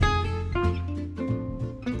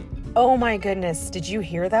Oh my goodness, did you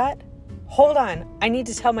hear that? Hold on, I need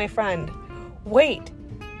to tell my friend. Wait,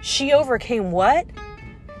 she overcame what?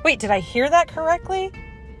 Wait, did I hear that correctly?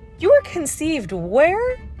 You were conceived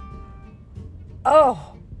where?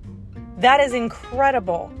 Oh, that is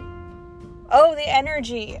incredible. Oh, the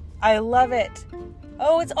energy. I love it.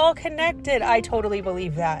 Oh, it's all connected. I totally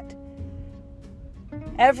believe that.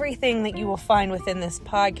 Everything that you will find within this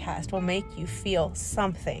podcast will make you feel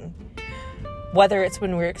something. Whether it's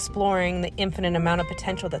when we're exploring the infinite amount of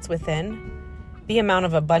potential that's within, the amount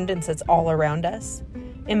of abundance that's all around us,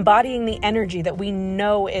 embodying the energy that we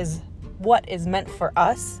know is what is meant for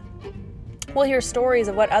us. We'll hear stories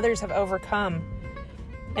of what others have overcome.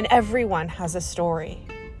 And everyone has a story.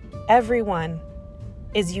 Everyone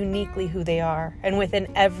is uniquely who they are. And within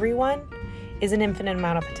everyone is an infinite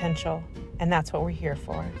amount of potential. And that's what we're here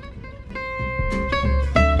for.